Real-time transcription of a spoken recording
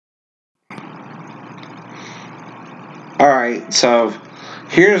Alright, so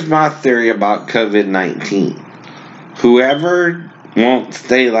here's my theory about COVID-19. Whoever wants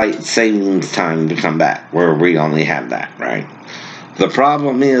daylight savings time to come back, where we only have that, right? The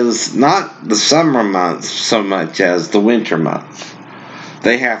problem is not the summer months so much as the winter months.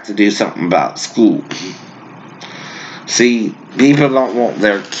 They have to do something about school. See, people don't want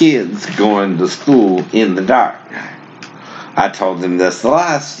their kids going to school in the dark. I told them this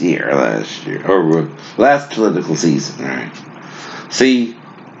last political season, right? See,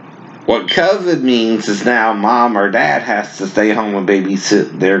 what COVID means is now mom or dad has to stay home and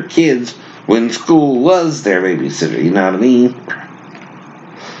babysit their kids when school was their babysitter, you know what I mean?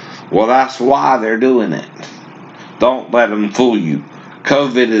 Well, that's why they're doing it. Don't let them fool you.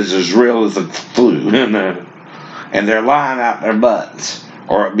 COVID is as real as the flu, and they're lying out their butts,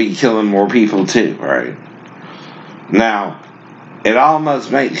 or it'd be killing more people too, right? Now, it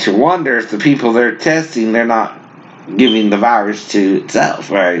almost makes you wonder if the people they're testing, they're not giving the virus to itself,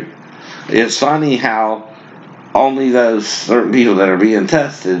 right? It's funny how only those certain people that are being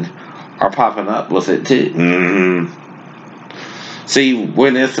tested are popping up with it too. See,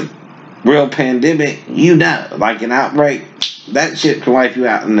 when it's a real pandemic, you know, like an outbreak, that shit can wipe you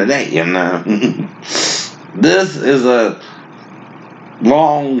out in a day, you know. This is a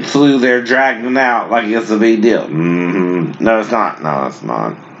long flu they're dragging out like it's a big deal. No, it's not. No, it's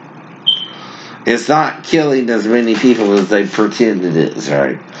not. It's not killing as many people as they pretend it is,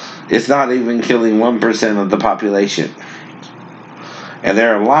 right? It's not even killing 1% of the population. And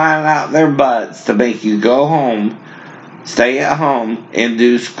they're lying out their butts to make you go home, stay at home, and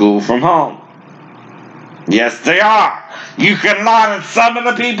do school from home. Yes, they are. You can lie to some of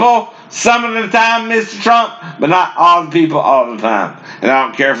the people, some of the time, Mr. Trump, but not all the people all the time. And I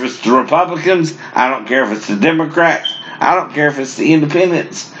don't care if it's the Republicans, I don't care if it's the Democrats, I don't care if it's the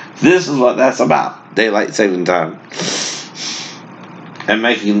independents. This is what that's about. Daylight saving time. And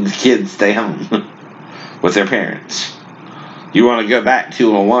making the kids stay home with their parents. You want to go back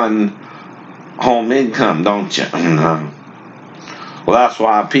to a one home income, don't you? Well, that's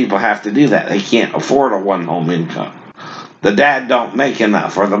why people have to do that. They can't afford a one home income. The dad don't make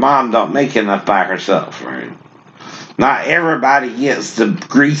enough, or the mom don't make enough by herself, right? Not everybody gets to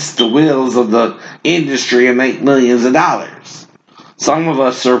grease the wheels of the industry and make millions of dollars. Some of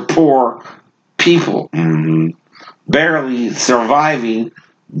us are poor people, barely surviving,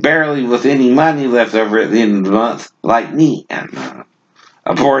 barely with any money left over at the end of the month, like me. And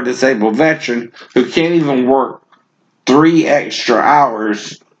a poor disabled veteran who can't even work 3 extra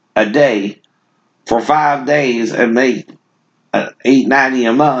hours a day for 5 days and make $8.90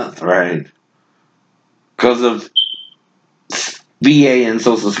 a month, right? Because of VA and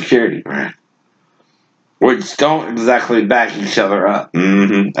Social Security, right? Which don't exactly back each other up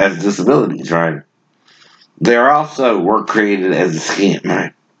as disabilities, right? They're also were created as a scam,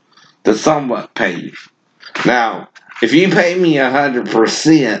 right? To somewhat pay you. Now, if you pay me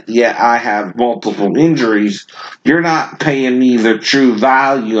 100%, yet I have multiple injuries, you're not paying me the true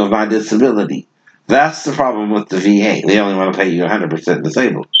value of my disability. That's the problem with the VA. They only want to pay you 100%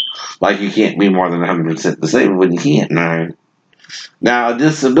 disabled. Like you can't be more than 100% disabled when you can't, right? Now, a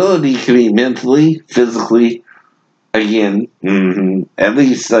disability can be mentally, physically, again, at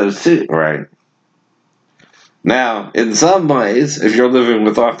least those two, right? Now, in some ways, if you're living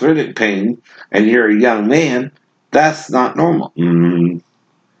with arthritic pain and you're a young man, that's not normal. And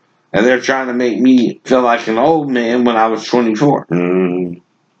they're trying to make me feel like an old man when I was 24.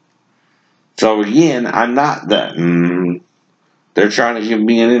 So again, I'm not that. They're trying to give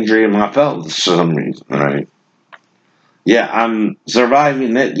me an injury in my pelvis for some reason, right? Yeah, I'm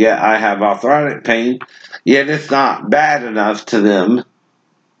surviving it, yet I have arthritic pain, yet it's not bad enough to them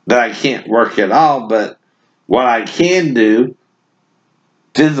that I can't work at all, but what I can do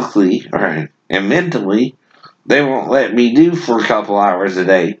physically, right, and mentally, they won't let me do for a couple hours a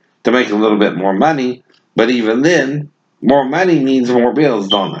day to make a little bit more money, but even then, more money means more bills,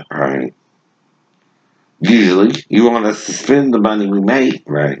 don't it, right? Usually, you want us to spend the money we make,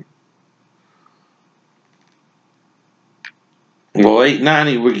 right? Well,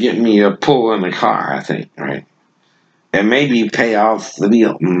 $8.90 would get me a pull in the car, I think, right? And maybe pay off the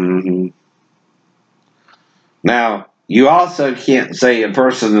bill. Now, you also can't say a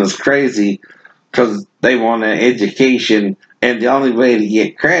person is crazy because they want an education, and the only way to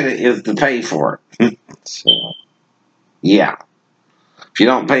get credit is to pay for it. So, yeah. If you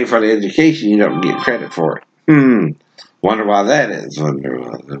don't pay for the education, you don't get credit for it. Wonder why that is.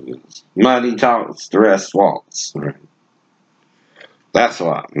 Money talks, the rest walks. Right? That's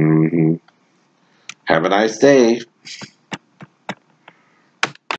why. Have a nice day.